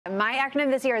My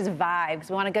acronym this year is VIBE, because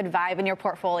we want a good vibe in your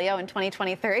portfolio in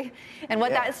 2023. And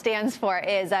what that stands for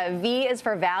is V is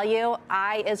for value,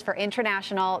 I is for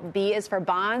international, B is for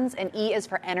bonds, and E is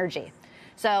for energy.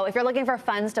 So if you're looking for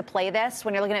funds to play this,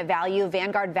 when you're looking at value,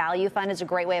 Vanguard Value Fund is a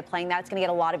great way of playing that. It's going to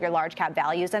get a lot of your large cap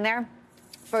values in there.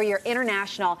 For your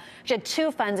international, you had two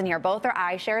funds in here. Both are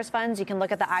iShares funds. You can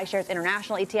look at the iShares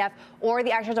International ETF or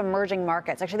the iShares Emerging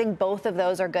Markets. Actually, I think both of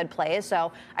those are good plays.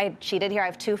 So I cheated here. I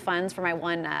have two funds for my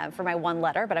one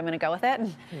letter, but I'm going to go with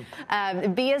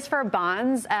it. B is for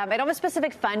bonds. I don't have a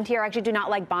specific fund here. I actually do not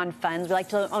like bond funds. We like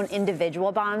to own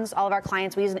individual bonds. All of our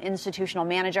clients, we use an institutional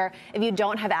manager. If you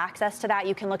don't have access to that,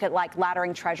 you can look at like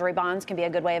laddering treasury bonds can be a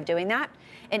good way of doing that.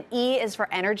 And E is for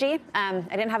energy. I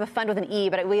didn't have a fund with an E,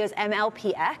 but we use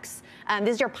MLPX.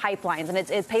 These are your pipelines, and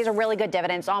it pays a really good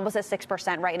dividend. It's almost at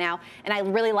 6% right now. And I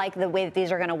really like the way that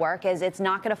these are going to work is it's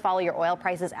not going to follow your oil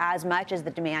prices as much as the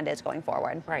demand is going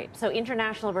forward. Right. So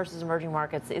international versus emerging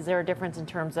markets, is there a difference in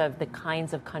terms of the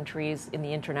kinds of countries in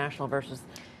the international versus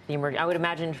the emerging? I would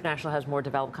imagine international has more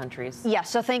developed countries. Yes.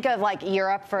 So think of like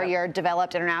Europe for your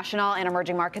developed international and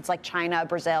emerging markets like China,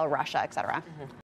 Brazil, Russia, et cetera.